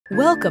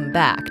Welcome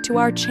back to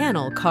our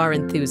channel, car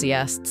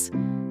enthusiasts.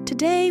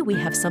 Today we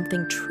have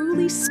something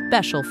truly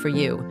special for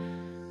you.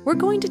 We're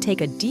going to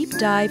take a deep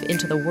dive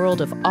into the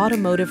world of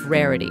automotive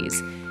rarities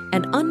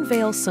and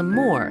unveil some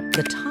more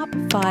the top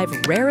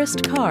 5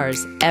 rarest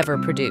cars ever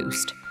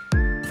produced.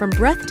 From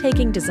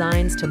breathtaking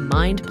designs to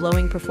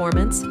mind-blowing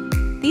performance,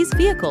 these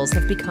vehicles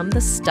have become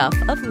the stuff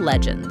of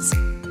legends.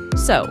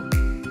 So,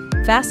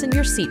 fasten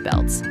your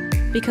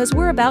seatbelts, because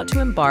we're about to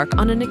embark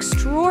on an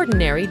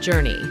extraordinary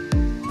journey.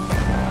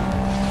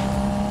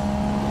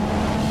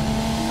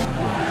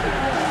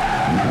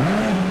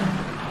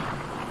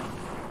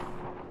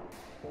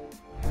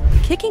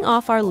 Kicking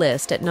off our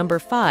list at number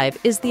 5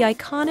 is the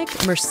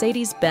iconic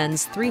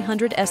Mercedes-Benz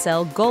 300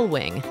 SL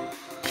Gullwing.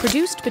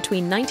 Produced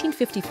between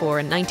 1954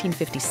 and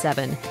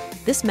 1957,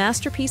 this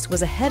masterpiece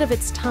was ahead of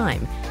its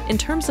time in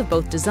terms of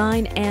both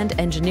design and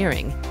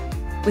engineering.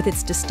 With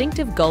its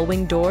distinctive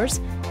gullwing doors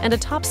and a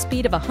top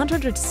speed of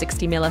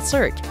 160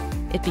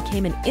 mph, it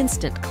became an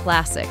instant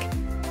classic.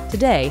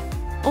 Today,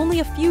 only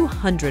a few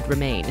hundred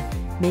remain,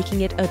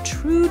 making it a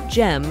true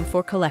gem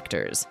for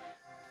collectors.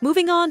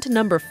 Moving on to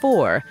number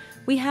 4,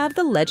 we have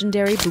the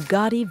legendary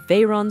Bugatti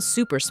Veyron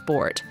Super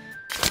Sport.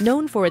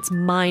 Known for its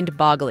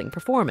mind-boggling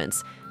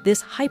performance,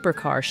 this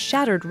hypercar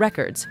shattered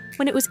records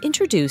when it was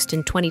introduced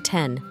in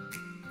 2010.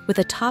 With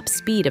a top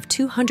speed of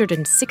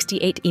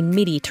 268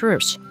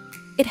 mph,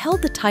 it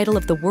held the title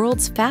of the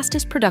world's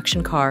fastest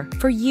production car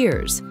for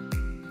years.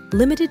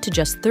 Limited to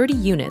just 30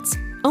 units,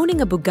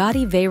 owning a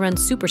Bugatti Veyron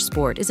Super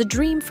Sport is a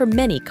dream for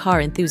many car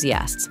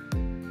enthusiasts.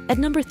 At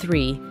number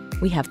 3,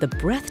 we have the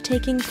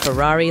breathtaking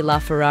Ferrari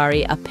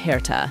LaFerrari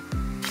Aperta.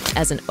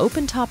 As an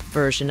open-top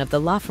version of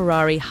the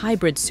LaFerrari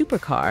hybrid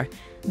supercar,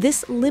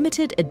 this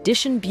limited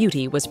edition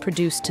beauty was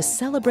produced to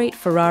celebrate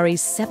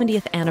Ferrari's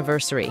 70th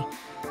anniversary.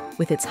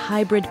 With its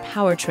hybrid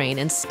powertrain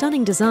and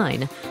stunning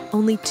design,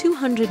 only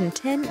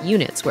 210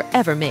 units were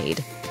ever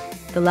made.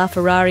 The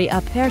LaFerrari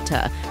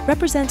Aperta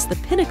represents the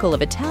pinnacle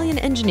of Italian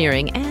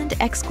engineering and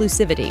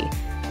exclusivity.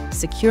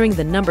 Securing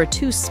the number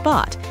 2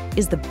 spot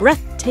is the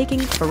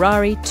breathtaking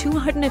Ferrari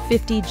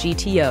 250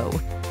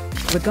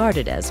 GTO.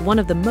 Regarded as one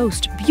of the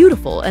most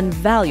beautiful and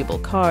valuable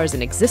cars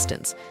in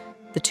existence,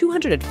 the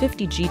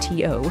 250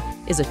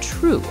 GTO is a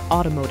true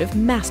automotive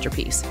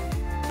masterpiece.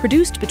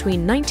 Produced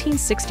between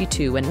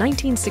 1962 and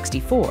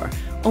 1964,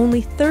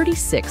 only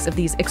 36 of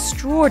these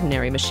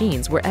extraordinary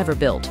machines were ever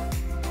built.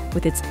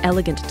 With its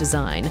elegant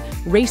design,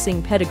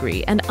 racing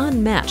pedigree, and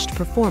unmatched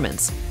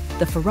performance,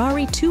 the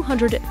Ferrari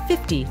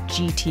 250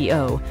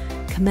 GTO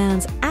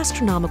commands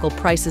astronomical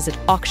prices at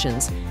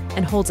auctions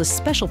and holds a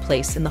special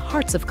place in the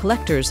hearts of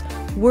collectors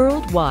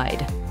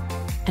worldwide.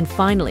 And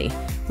finally,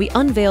 we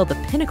unveil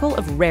the pinnacle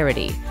of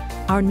rarity,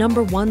 our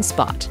number 1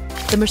 spot,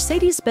 the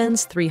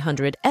Mercedes-Benz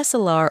 300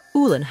 SLR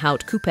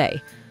Uhlenhaut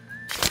Coupe.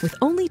 With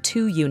only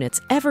 2 units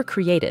ever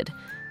created,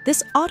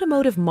 this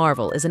automotive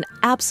marvel is an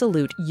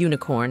absolute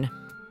unicorn.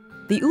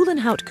 The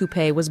Uhlenhaut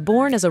Coupe was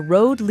born as a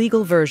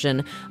road-legal version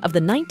of the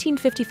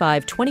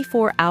 1955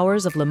 24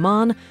 Hours of Le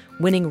Mans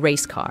winning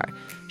race car,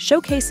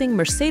 showcasing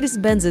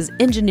Mercedes-Benz's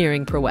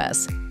engineering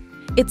prowess.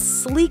 Its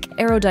sleek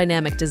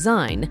aerodynamic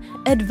design,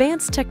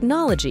 advanced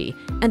technology,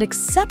 and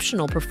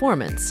exceptional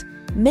performance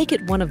make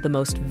it one of the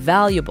most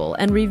valuable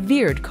and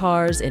revered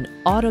cars in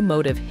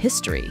automotive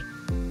history.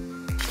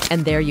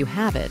 And there you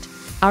have it,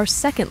 our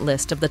second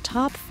list of the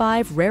top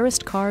 5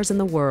 rarest cars in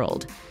the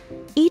world.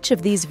 Each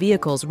of these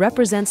vehicles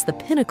represents the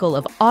pinnacle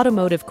of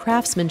automotive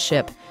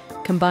craftsmanship,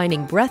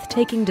 combining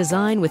breathtaking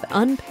design with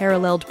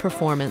unparalleled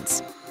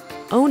performance.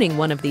 Owning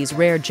one of these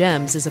rare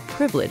gems is a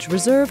privilege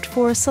reserved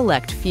for a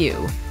select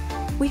few.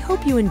 We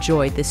hope you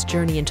enjoyed this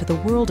journey into the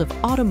world of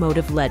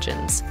automotive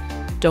legends.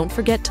 Don't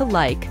forget to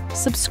like,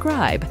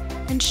 subscribe,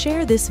 and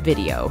share this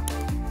video.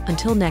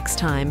 Until next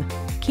time,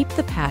 keep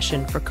the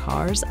passion for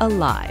cars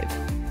alive.